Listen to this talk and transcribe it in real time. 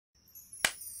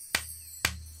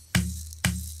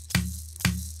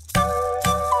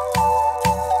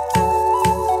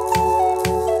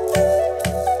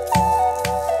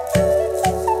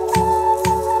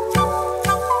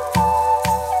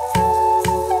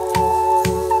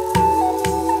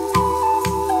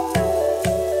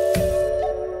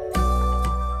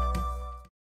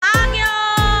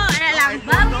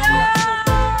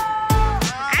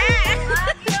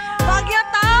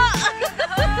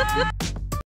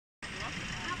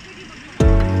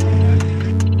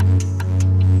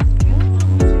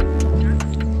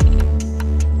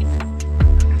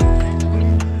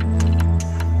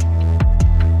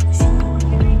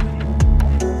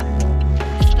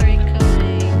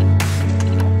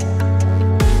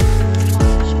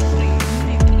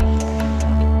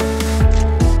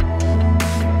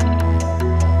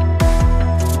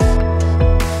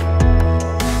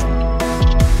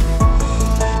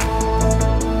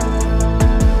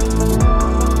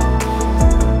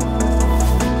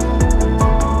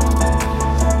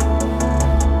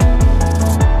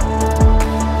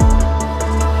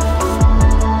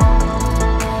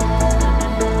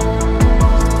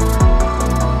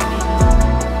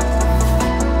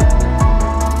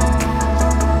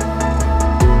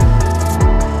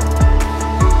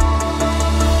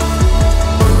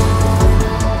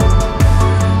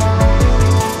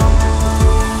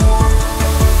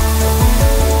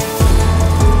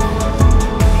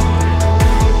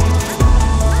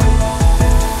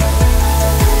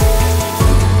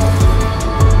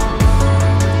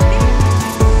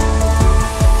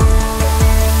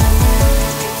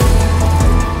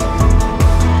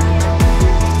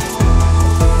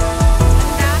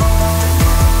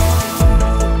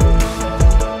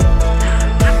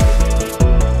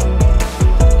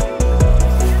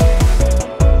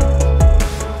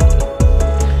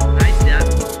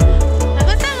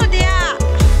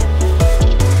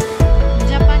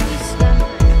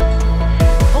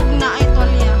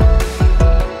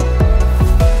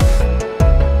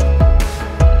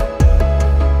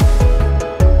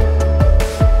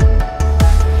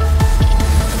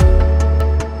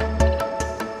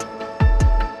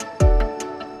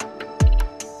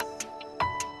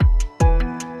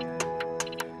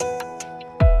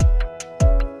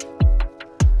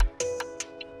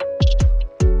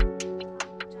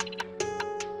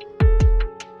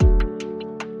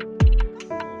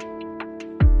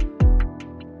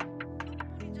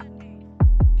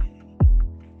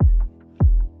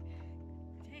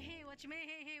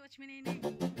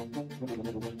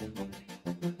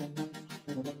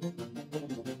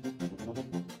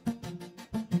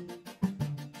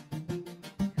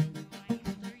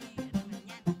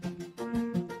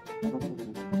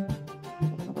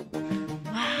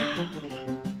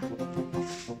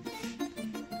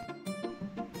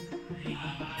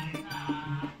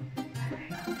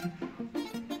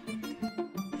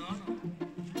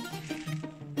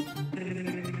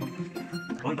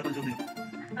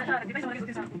Pwede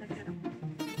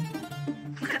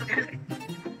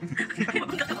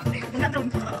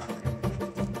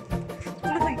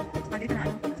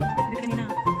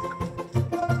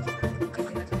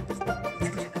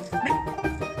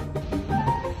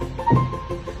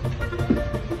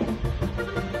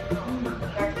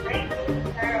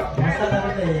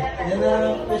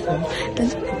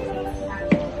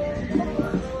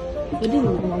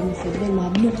mo kung sabi,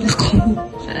 mabuk na ko.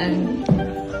 Saan?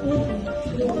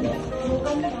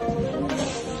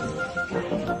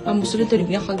 Gusto nito rin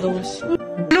niya kagawas.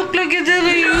 Look like it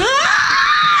rin!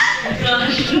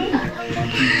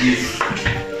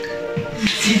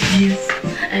 Yes.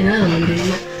 I know,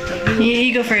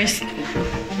 you go first.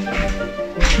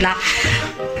 Lock.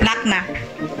 Lock na.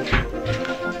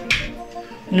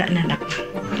 Wala na lock.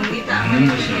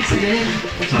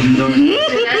 Sandor.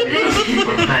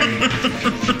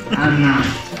 Ana.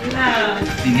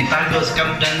 Tingitagos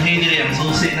kam dan hindi yang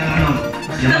susi ng ano.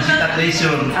 Yang masita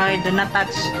treasure. Ay, do not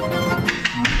touch.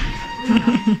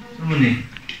 Ano ni?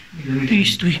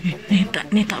 Isto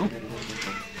nita oh.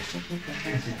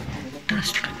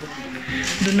 Trust ka.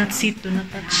 Do not sit, do not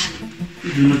touch.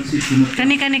 Do not sit, do not.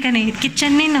 Kani.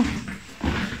 Kitchen ni no.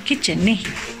 Kitchen ni.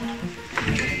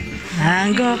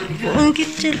 Anggo, buong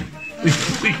kitchen.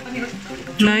 Uy.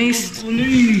 Nice.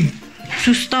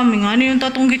 Sus, Tom, nga ano yung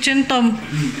tatong kitchen, Tom?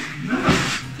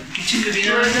 Kitchen ka din.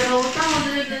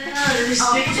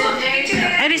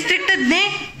 Ay, restricted na.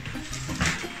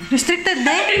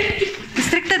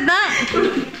 Restricted na.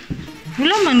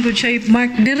 Wala man good siya mark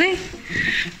dire.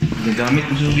 Nagamit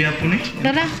mo sa gyapon eh.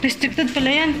 Tara, restricted pala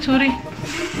yan. Sorry.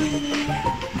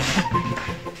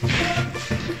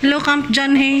 Hello, Camp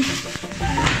John, hey.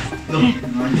 Loh,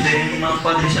 nanti yung mga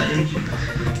padre sa atin.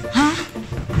 Ha?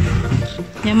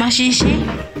 Yamashishi?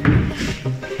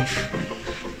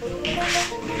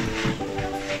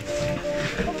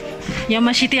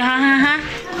 Yamashiti, ha?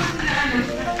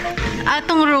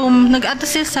 Atong room. Nag-ato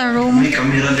siya sa room. May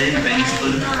camera din,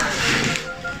 pa-install.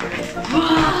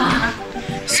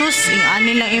 Sus,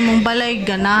 ani lang imong balay.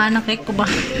 Ganahan na kay ko ba?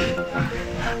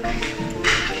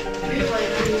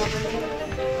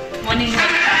 Morning.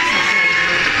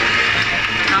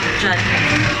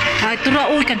 Ay, tura,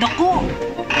 uy, kadako.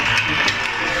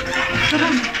 Tura.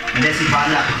 Hindi, si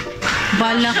Balak.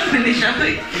 Balak. Hindi siya,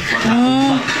 uy.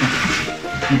 Oh.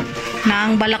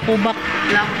 Naang balakubak.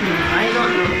 Lock mo. I don't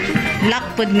know. Lock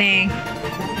po na.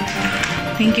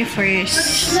 Thank you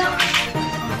first.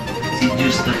 Si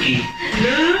Juice the key.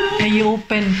 Ay,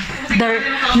 open.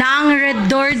 Naang red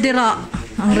door dira.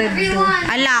 Ang red door.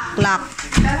 Lock.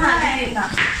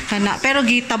 Kana. Pero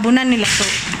gitabunan nila to.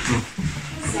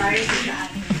 Sorry.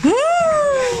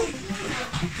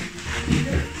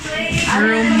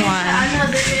 Room 1.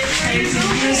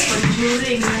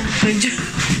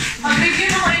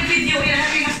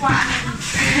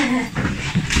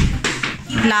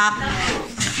 Lock.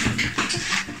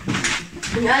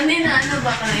 Ani na ano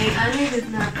ba kay ani gud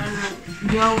na kana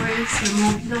drawers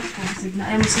remove na ko signa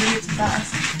ay musulit sa taas.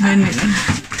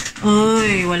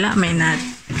 Uy, wala may nut.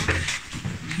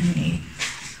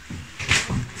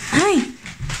 Ay!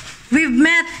 We've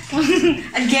met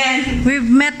Again. We've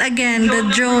met again, the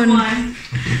drone.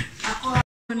 Ako ang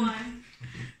ano.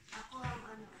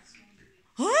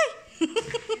 Hoy!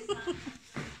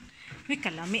 Uy,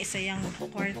 kalami sayang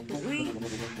kwarto. Uy.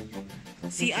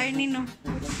 CR ni no.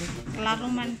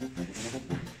 Klaro man.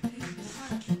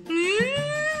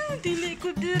 Dili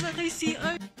ko dira kay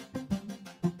CR.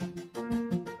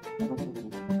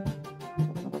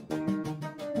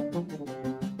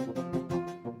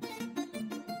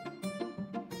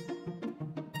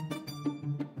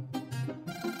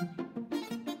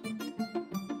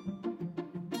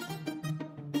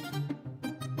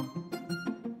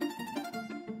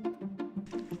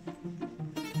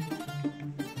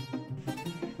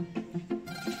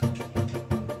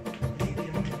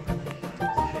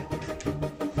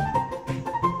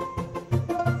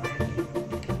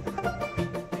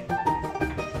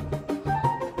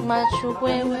 Machu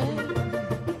Picchu.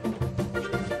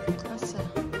 Asa?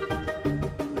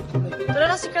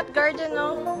 Tara na Secret Garden,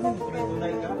 no?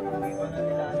 Tunay ka, hindi pa na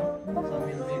nila sa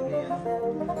building niya.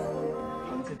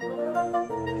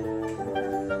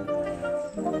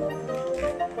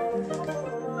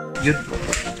 Good.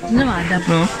 Ano ma-adapt?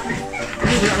 No?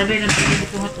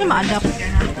 Ano ma-adapt?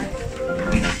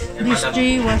 This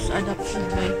tree was adopted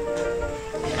by...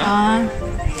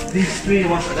 This tree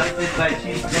was adopted by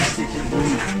Chief Justice in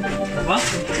Brunei. Diba?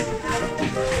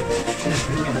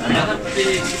 Adopted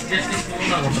by Chief Justice in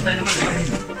Brunei. Patay naman.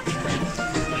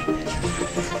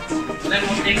 Wala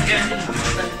mo take care nila.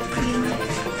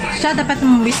 Siya dapat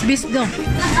mong bis-bis doon.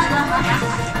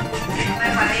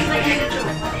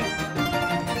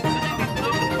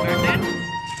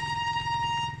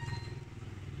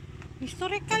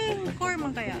 Historical core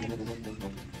man kaya?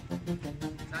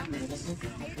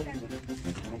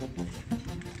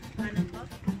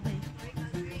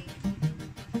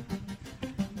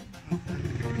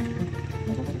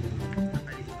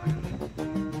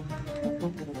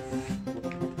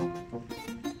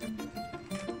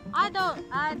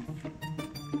 Add.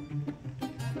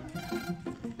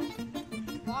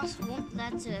 Boss won't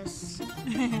let us.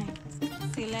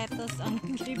 Si Letos ang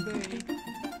liver.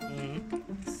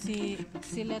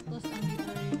 Si Letos ang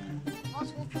liver.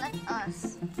 Boss won't let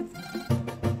us.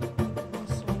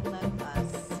 Boss won't let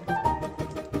us.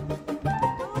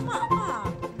 Tama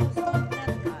ka. Boss won't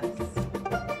let us.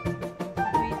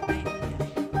 Wait,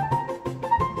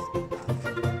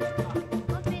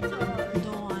 What picture?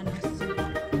 don't wanna see.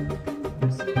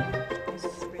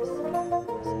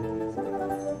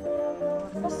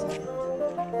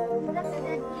 Look at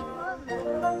that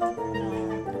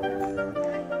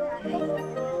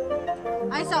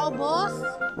Ay, sa ubos?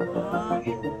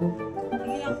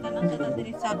 Ilang ka lang sa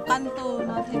diri sa kanto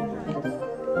natin, guys.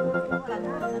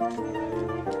 Kanto natin.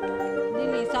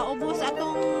 Dili, sa ubos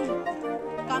atong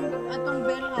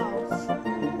bell house.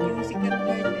 Yung secret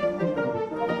garden.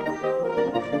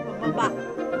 Pababa.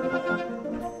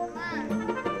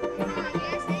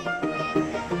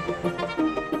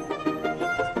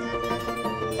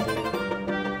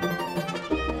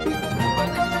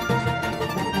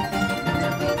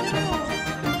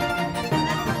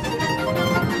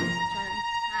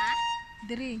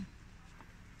 Diri.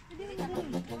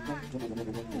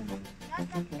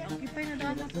 Occupy na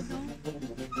daan ako daw.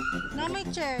 Na may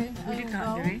chair. Balik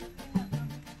ka, Diri?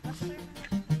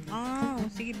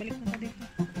 Sige, balik na ka dito.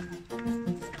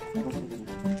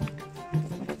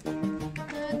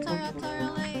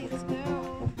 Let's go.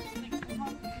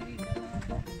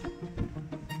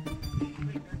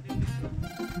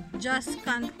 Just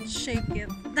can't shake it.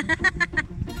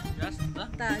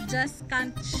 Just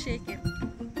can't shake it.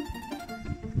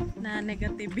 Na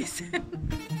negativism.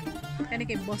 Kani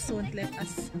kay boss won't let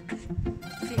us.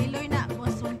 Si Eloy na,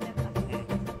 boss won't let us.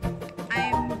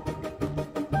 I'm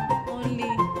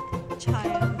only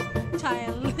child.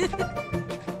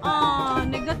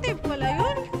 Negative pala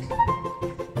yun.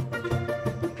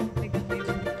 Negative.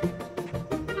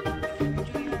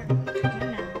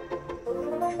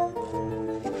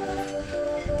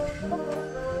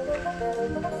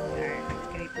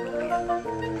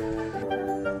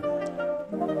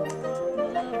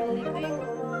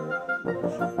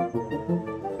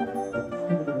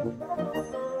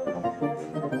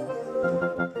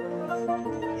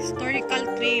 Historical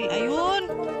trail. Ayun.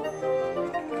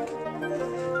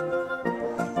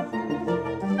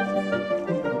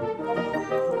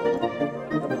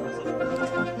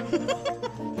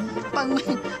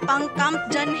 pang camp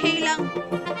dyan, hey lang.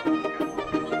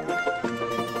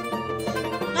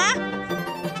 Ha?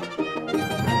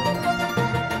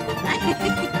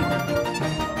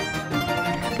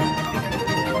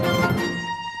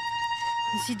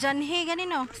 Si Janhe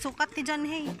ganino, sukat ti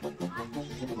Janhe.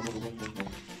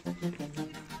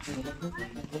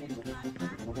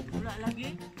 Wala lagi.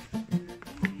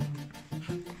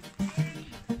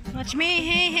 Watch me,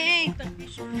 hey.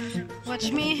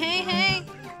 Watch me, hey.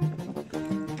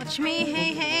 Watch me,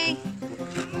 hey.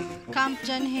 Camp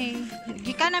Janhe.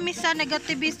 Gika na misa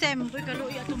negativism. Uy,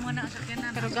 kaluoy ato mga nasakyan na.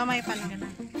 Pero gamay pa lang.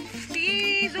 Si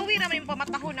Zoe naman yung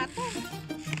pamatahon na to.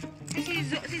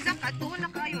 Si Zach ato na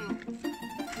kayo.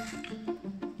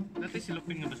 Dati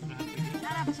silupin nga basurahan.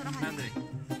 Nara, basurahan. Nandre.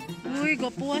 Uy,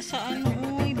 gapuwa sa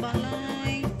uy,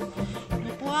 balay.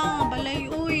 Gapuwa nga balay,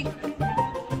 uy.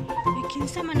 Uy,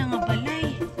 kinsa man nga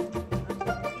balay.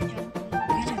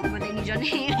 Kaya ko ba ni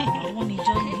Johnny? Ako ni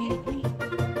Johnny.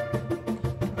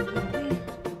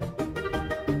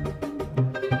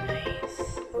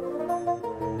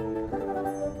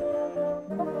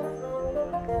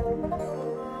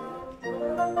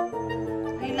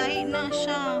 Ay, lahi na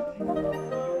siya.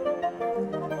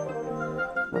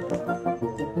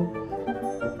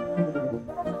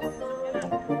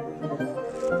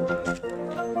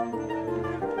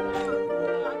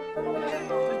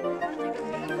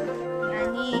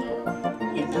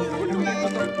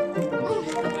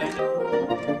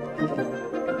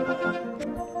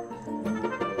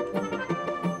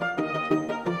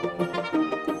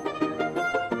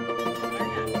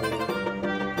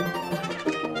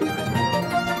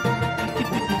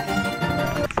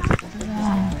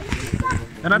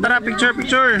 Tara,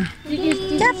 picture.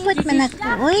 Sapot man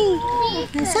ako, uy.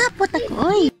 Nasapot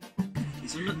ako, uy.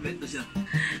 Isunod ba ito siya?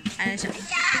 Ano siya?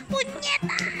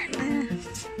 Punyetan!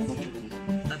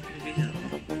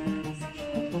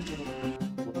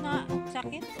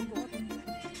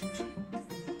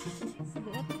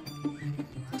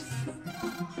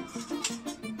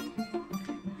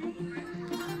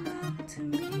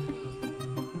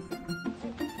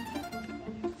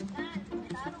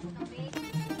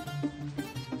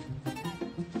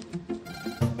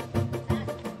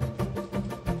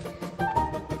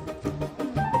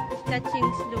 touching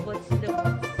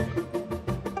slubot-slubot.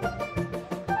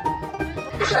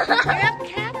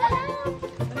 Cat.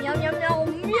 Meow, meow, meow,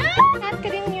 meow. Cat ka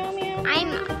rin, meow, meow.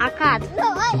 I'm a cat.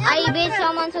 I bet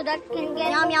someone so that can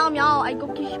get meow, meow, meow. I go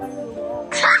kiss you.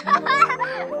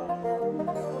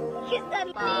 Kiss that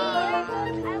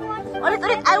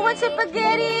Ulit, I want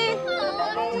spaghetti.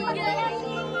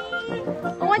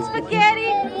 I want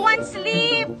spaghetti. I want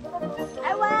sleep.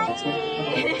 I want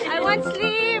I want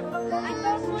sleep.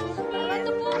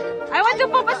 I want to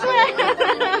poop as well.